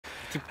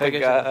Hey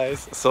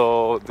guys,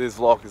 so this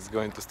vlog is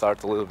going to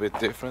start a little bit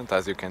different.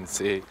 As you can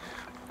see,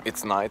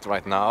 it's night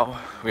right now.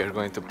 We are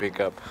going to pick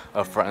up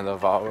a friend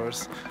of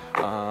ours.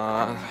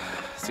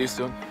 See you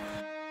soon.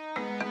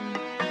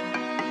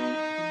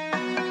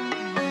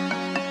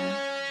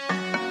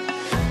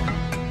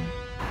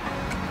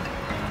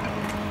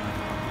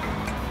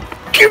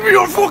 Give me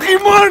your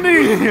fucking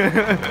money!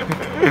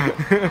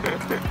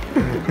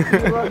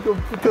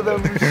 Puta da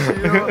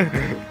mochila.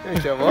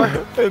 Já vai?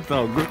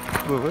 Então,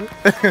 tudo bem?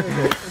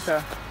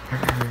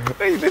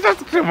 Ei,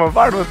 deixaste crescer uma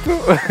barba tu? Não,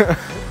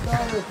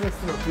 eu penso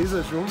na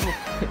pizza, jumbo.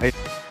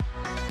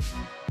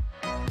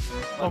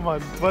 Oh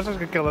mano, tu achas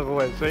que aquela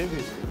rua é cheia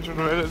disso?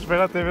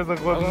 Espera até ver a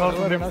rua da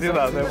nossa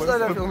universidade. Mas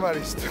olha a filmar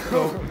isto.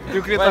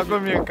 Eu queria estar com a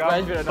minha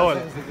câmera.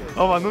 Olha,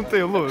 oh mano, não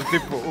tem luz.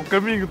 Tipo, o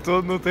caminho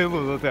todo não tem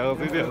luz até ao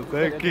dentro.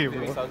 É aqui,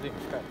 bro.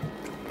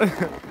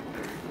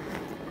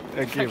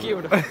 É aqui,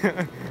 bro.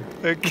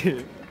 É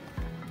aqui.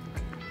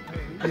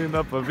 Nem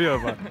dá para ver,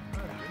 mano.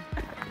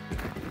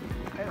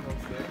 É, não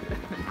sei.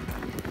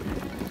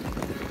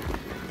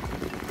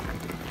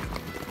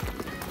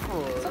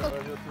 Pô,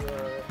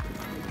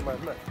 mais.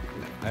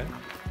 É?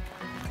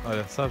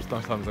 Olha, sabes que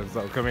nós estamos a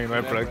gozar, o caminho não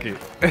é por aqui.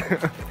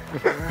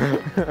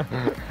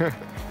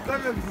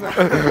 Está-me a gozar?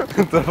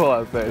 Estou a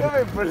falar sério.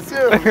 Também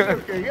pareceu, eu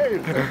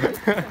caguei.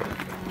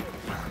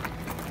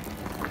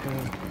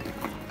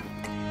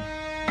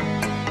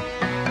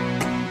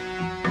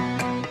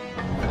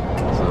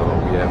 So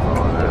we have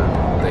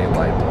our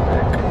daylight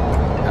back,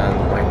 and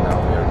right now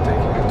we are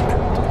taking a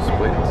trip to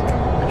Split,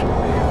 which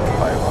will be a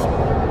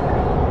 5-hour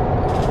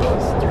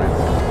bus trip,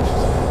 which is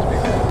going to be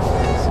good.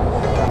 So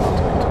I'm not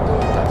going to do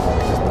that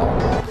this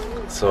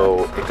time.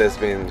 So it has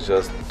been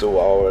just 2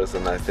 hours,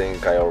 and I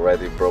think I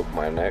already broke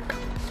my neck.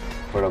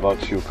 What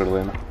about you,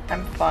 Carolina?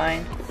 I'm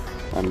fine.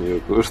 And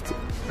you, Gust?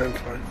 I'm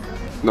fine.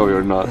 No,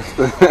 you're not.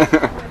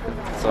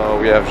 So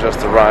we have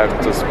just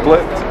arrived to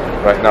Split.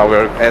 Right now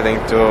we're heading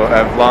to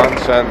have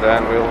lunch and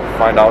then we'll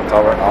find out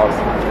our house.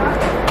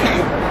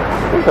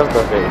 That's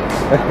okay.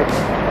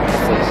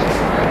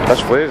 That's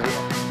feliz?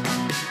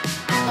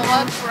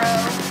 Hello, bro.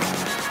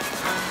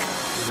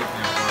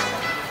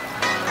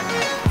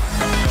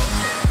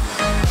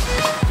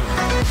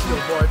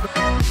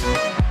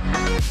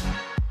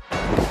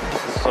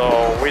 So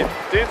we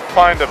did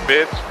find a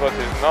beach, but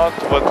it's not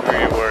what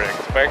we were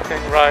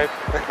expecting, right?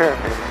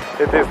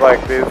 It is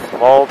like this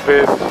small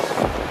beach.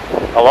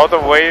 A lot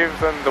of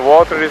waves and the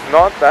water is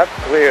not that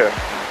clear.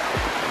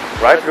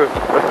 Right, good?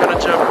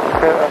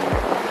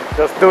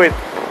 Just do it.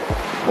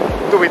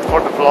 Do it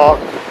for the vlog.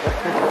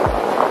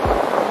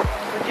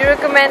 Would you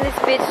recommend this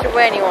beach to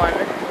anyone?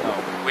 No,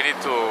 we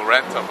need to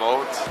rent a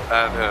boat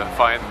and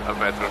find a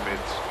better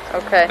beach.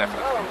 Okay.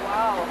 Definitely. Oh,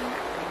 wow.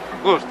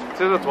 Gust,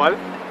 c'est la toile?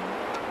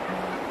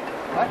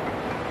 What?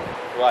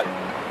 Toile.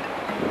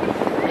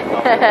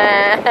 I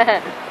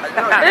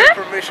don't have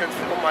permission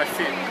for my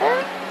feet.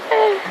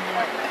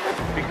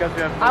 Because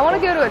we have... I want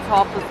to go to a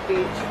topless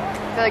beach. I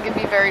feel like it'd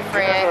be very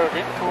freeing.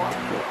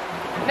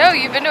 No,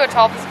 you've been to a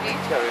topless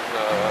beach? There is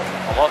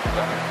a lot of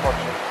them,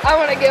 unfortunately. I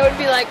want to go and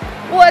be like,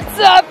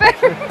 what's up,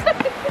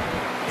 everybody?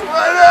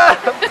 What up?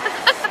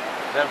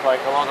 There's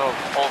like a lot of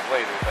old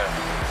ladies there.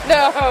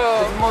 No.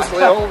 It's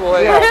mostly old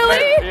boys.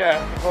 Really? Yeah.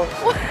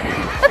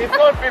 It's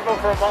not people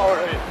from our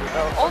age, you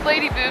know. Old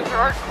lady boobs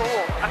are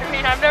cool. I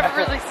mean, I've never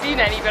really seen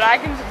any, but I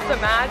can just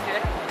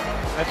imagine.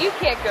 You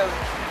can't go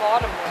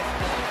bottomless.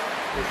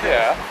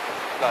 Yeah.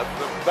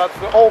 That's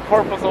the whole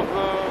purpose of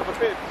the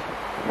beach.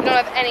 You don't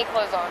have any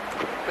clothes on.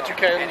 But you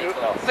can't do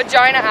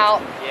Vagina out,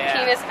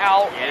 penis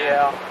out.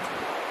 Yeah.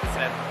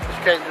 But you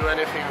can't do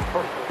anything in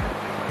purple.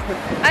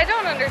 I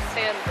don't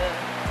understand the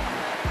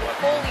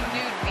fully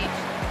nude beach.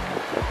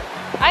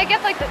 I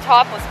get like the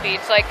topless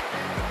beach, like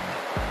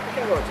You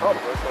can go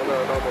topless on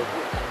a normal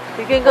beach.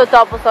 You can go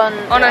topless on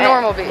on a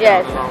normal beach.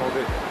 Yes, On a normal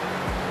beach.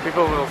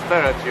 People will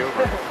stare at you.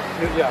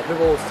 Yeah,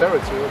 people will stare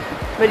at you.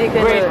 but you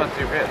can do it. What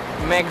you get.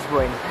 Meg's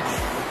brain.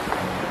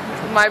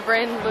 My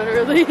brain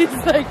literally is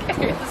like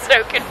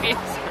so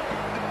confused.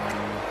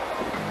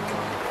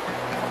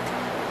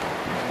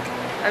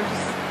 I'm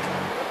just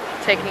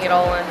taking it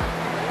all in.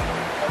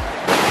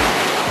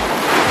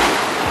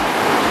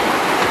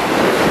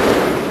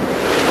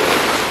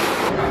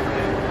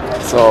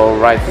 So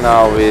right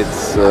now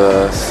it's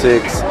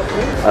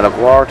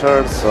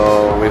 6:15,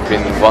 so we've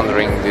been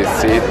wandering this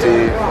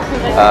city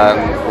and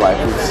like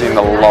we've seen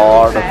a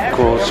lot of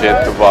cool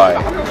shit to buy,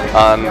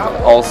 and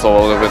also a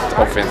little bit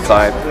of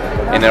inside.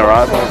 In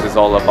Erasmus is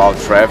all about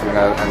traveling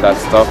and that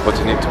stuff, but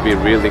you need to be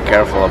really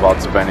careful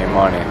about spending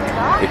money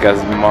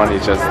because money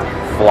just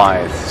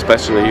flies,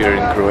 especially here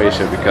in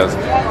Croatia, because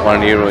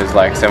 €1 is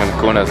like 7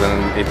 kunas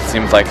and it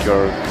seems like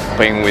you're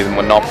paying with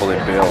Monopoly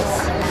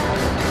bills.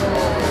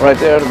 Right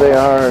there they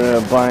are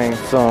buying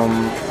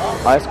some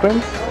ice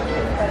cream.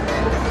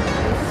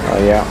 Oh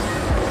yeah.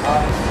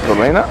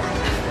 Romina?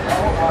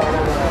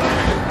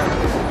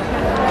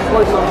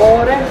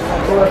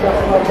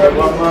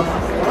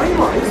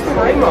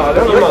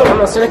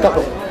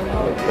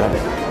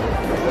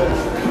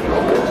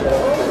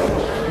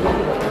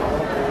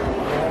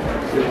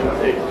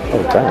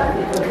 Oh damn.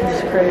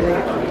 It's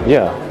crazy.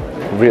 Yeah,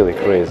 really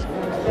crazy.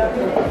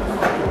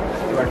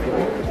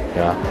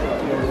 Yeah.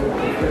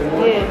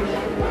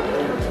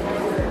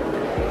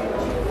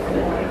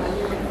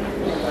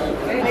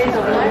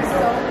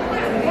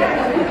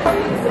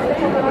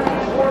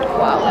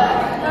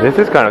 Wow. This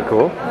is kind of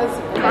cool.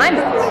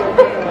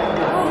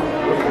 Diamonds.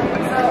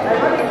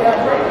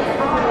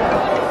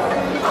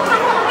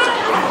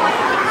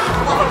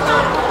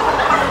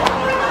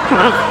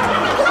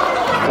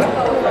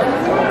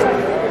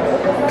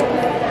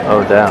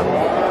 Oh damn.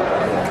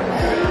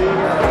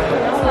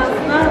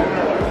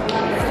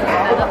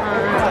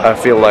 I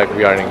feel like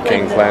we are in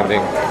King's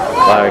Landing,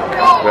 like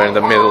we're in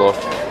the middle of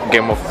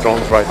Game of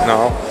Thrones right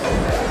now.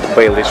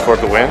 Baelish for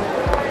the win.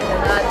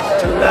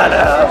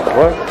 Gelato!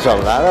 What?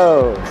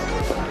 Gelato!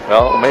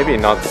 Well, maybe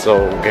not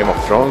so Game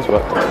of Thrones,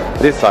 but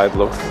this side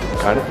looks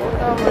kind of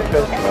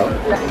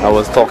well. I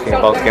was talking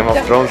about Game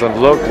of Thrones and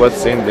look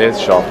what's in this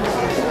shop.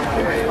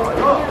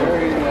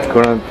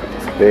 Couldn't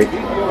speak.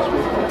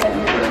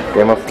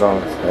 Game of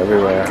Thrones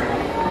everywhere.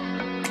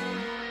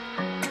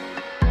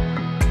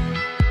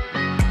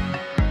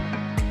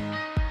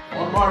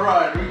 On my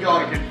right, we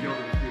got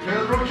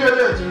Pedro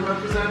Cadete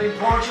representing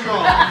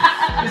Portugal.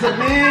 He's a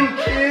mean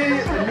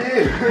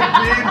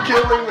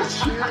killing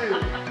machine.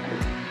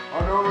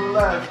 On our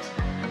left,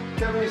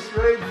 coming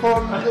straight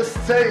from the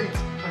state,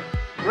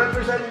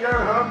 representing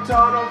our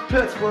hometown of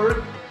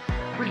Pittsburgh,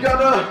 we got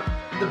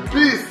the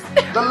beast,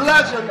 the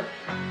legend,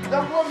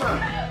 the woman.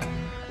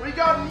 We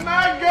got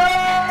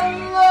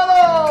Megan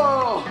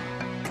Little.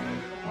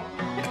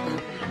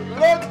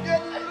 Let's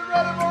get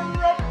ready for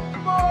Rumble.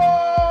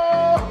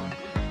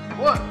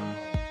 1,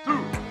 2,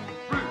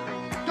 3,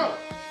 go.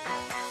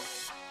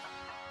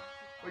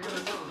 We're gonna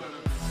do it.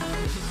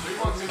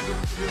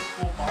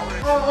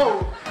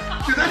 Oh,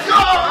 get it go!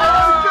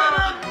 Get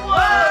it!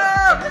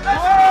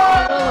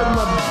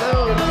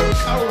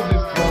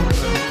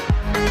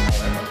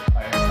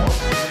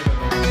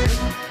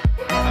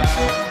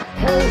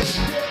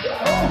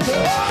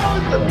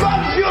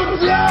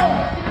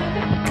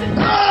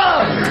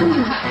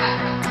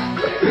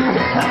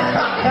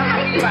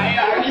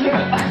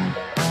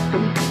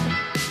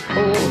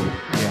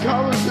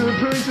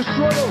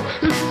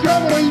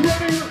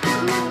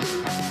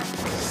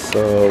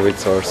 So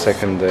it's our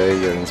second day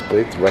here in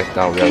Split. Right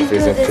now we are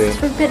visiting.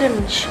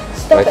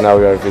 Right now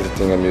we are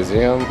visiting a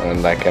museum,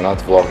 and I cannot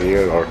vlog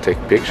here or take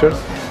pictures.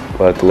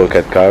 But look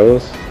at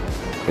Carlos.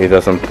 He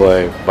doesn't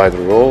play by the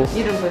rules.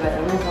 You don't play that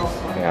rules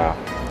also. Yeah,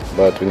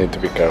 but we need to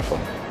be careful.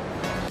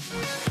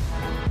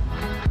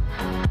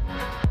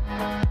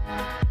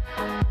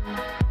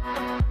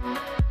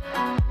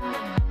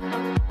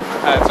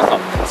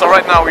 So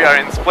right now we are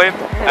in Split.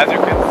 As you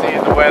can see,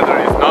 the weather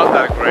is not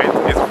that great.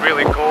 It's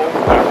really cold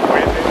and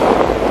windy.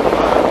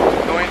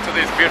 Going to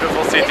this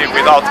beautiful city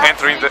without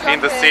entering in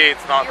the sea,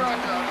 it's not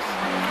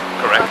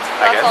correct,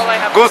 I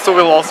guess. Gusto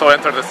will also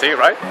enter the sea,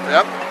 right?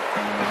 Yep.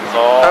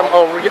 So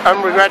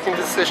I'm regretting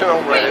the decision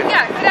already. Wait,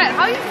 yeah, Cadete,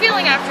 how are you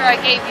feeling after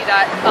I gave you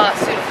that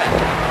Sudafed?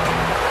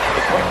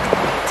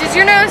 Does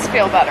your nose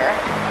feel better?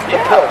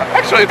 yeah,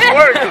 actually it's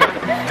working.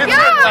 It's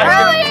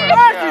really?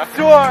 It's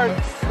working.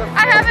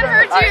 I haven't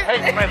heard you.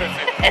 I hate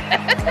medicine.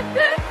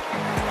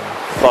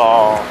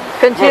 So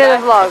Continue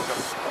the vlog.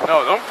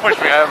 no, don't push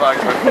me. I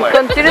like to play.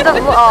 Continue the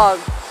vlog.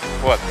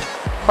 What?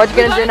 What you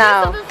gonna do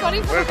now? Something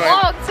funny for We're the going-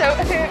 vlog, so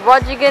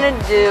What you gonna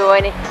do?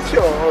 Any she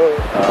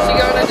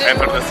gonna do?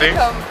 Enter the sea?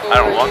 Come I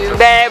don't want for to. you.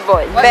 bad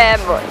boys, bad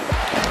boys.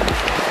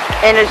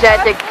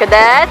 Energetic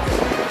cadet.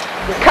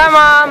 Come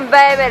on,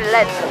 baby,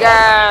 let's It's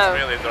go.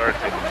 really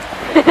dirty.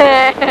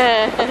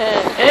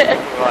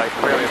 Like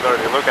really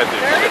dirty. Look at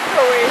this.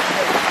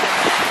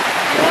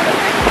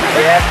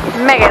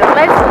 Megan,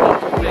 let's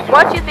see.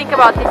 What do you think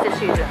about this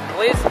decision?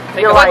 Please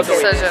You like it?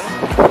 decision.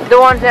 The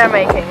ones they're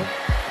making.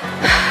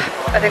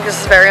 I think this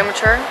is very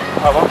immature.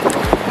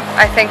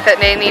 I think that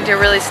they need to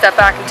really step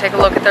back and take a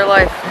look at their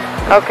life.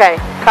 Okay,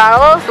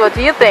 Carlos, what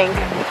do you think?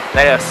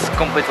 They are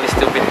completely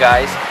stupid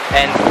guys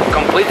and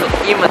completely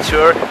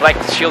immature, like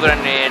children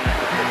in.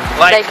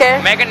 Like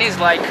Daycare? Megan is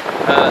like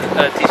a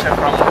teacher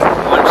from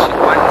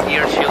one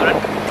year children.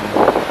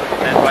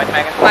 That's right,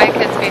 Megan. My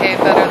kids behave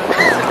better than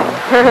this.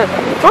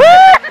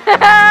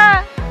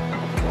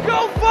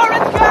 Go for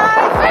it,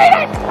 guys! Wait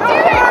it!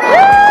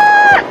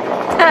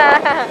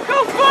 Go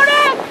for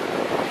it!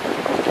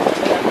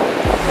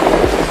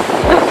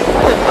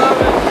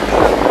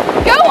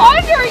 Go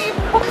under, you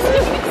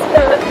pussies!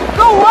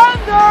 Go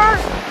under!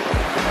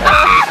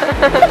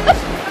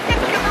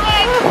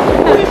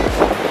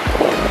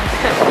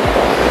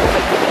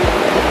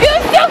 You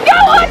still go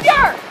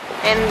under!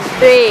 In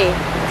 3,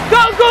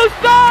 Go,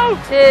 Gusto!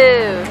 2,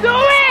 Do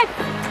it!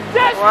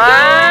 Just 1,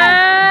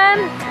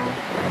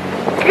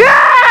 go!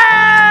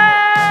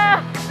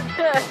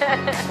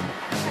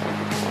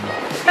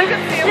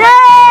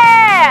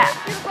 Yeah!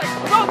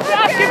 Don't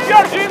ask if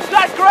your dreams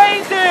are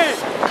crazy!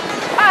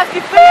 Ask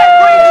if they are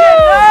crazy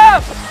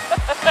enough!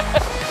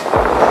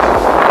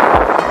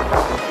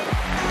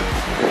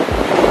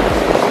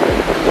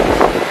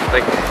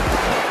 Like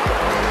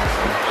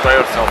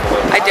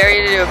dare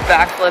you to do a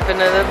backflip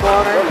into the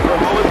water.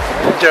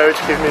 Jared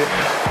gave me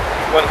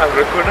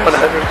 100 kunas.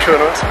 100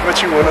 kunas,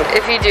 but you wouldn't.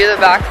 If you do the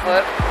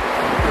backflip.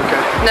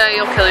 Okay. No,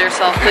 you'll kill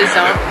yourself. Please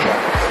don't.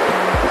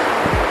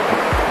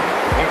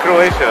 In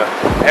Croatia,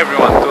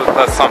 everyone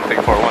does something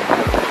for one.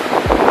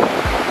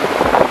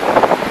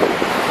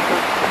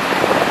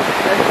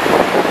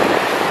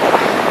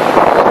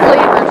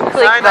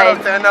 Click, 9 out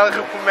of 10, I'll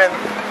recommend.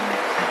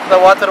 The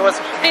water was...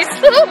 He's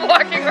still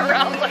walking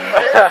around like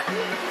this.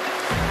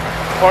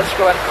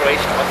 Portugal and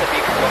Croatia, what a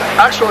big one.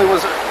 Actually,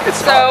 it's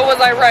So, was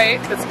I right?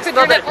 It's Could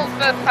not your that- nipples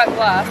both cut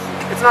glass?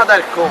 It's not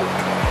that cold.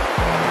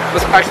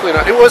 It's actually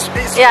not.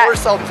 It's Yeah.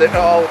 worse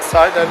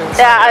outside than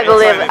inside. Yeah, I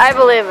believe it. I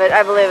believe it.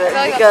 I believe it I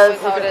feel like because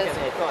that's always how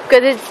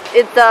it is.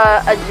 it's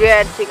the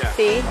Adriatic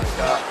Sea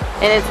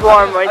and it's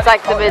warmer. It's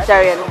like the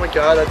Mediterranean. Oh my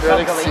god,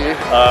 Adriatic Sea.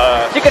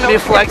 Chicken Be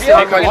flexing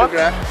on my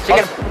geography.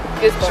 Chicken.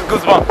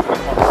 Goosebumps.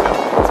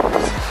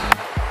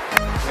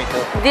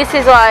 This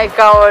is like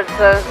our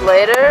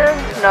translator.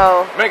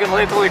 No. Megan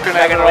Little, you can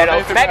Megan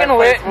Little. Megan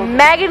Little.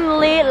 Megan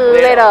Lee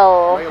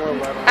Little.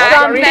 At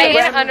Some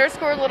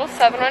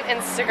Megan_little7 on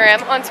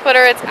Instagram. On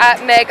Twitter, it's at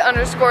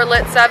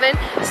Meg_lit7.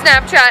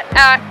 Snapchat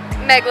at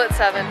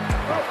Meglit7.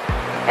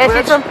 And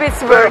she's from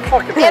Pittsburgh.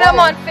 And I'm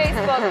on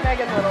Facebook,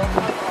 Megan Little.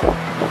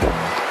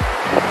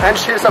 And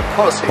she's a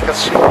pussy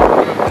because she... No,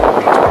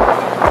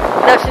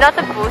 she's not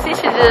a pussy.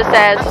 She just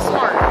has. I'm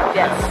smart.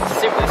 Yes.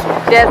 Simply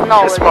smart. She has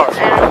knowledge smart.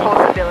 and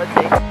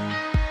responsibility.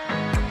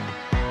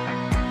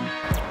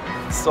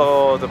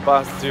 So the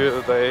past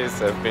 2 days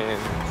have been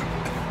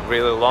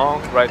really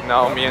long. Right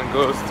now me and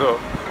Gusto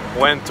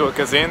went to a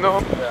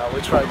casino. Yeah,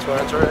 we tried to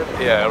enter it.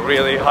 Yeah,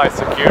 really high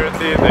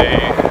security.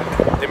 They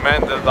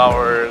demanded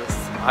our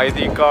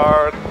ID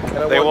card.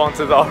 And They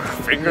wanted our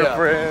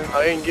fingerprints.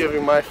 I ain't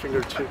giving my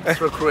fingertips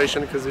for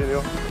Croatian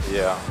casino.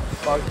 Yeah.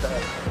 Fuck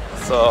that.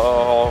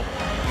 So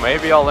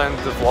maybe I'll end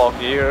the vlog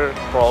here.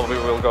 Probably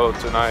we'll go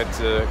tonight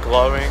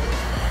clubbing.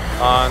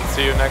 And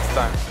see you next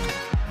time.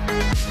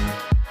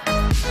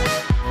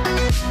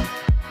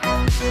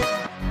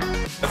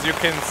 As you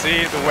can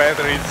see, the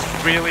weather is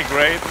really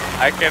great.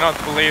 I cannot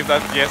believe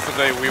that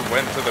yesterday we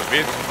went to the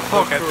beach.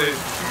 Look at this.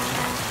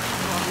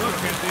 Look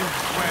at this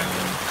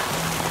weather.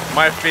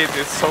 My feet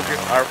are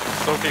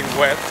soaking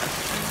wet.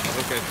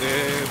 Look at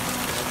this.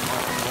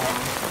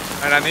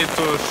 And I need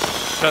to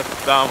shut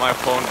down my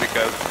phone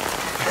because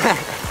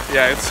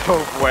yeah, it's so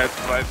wet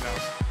right now.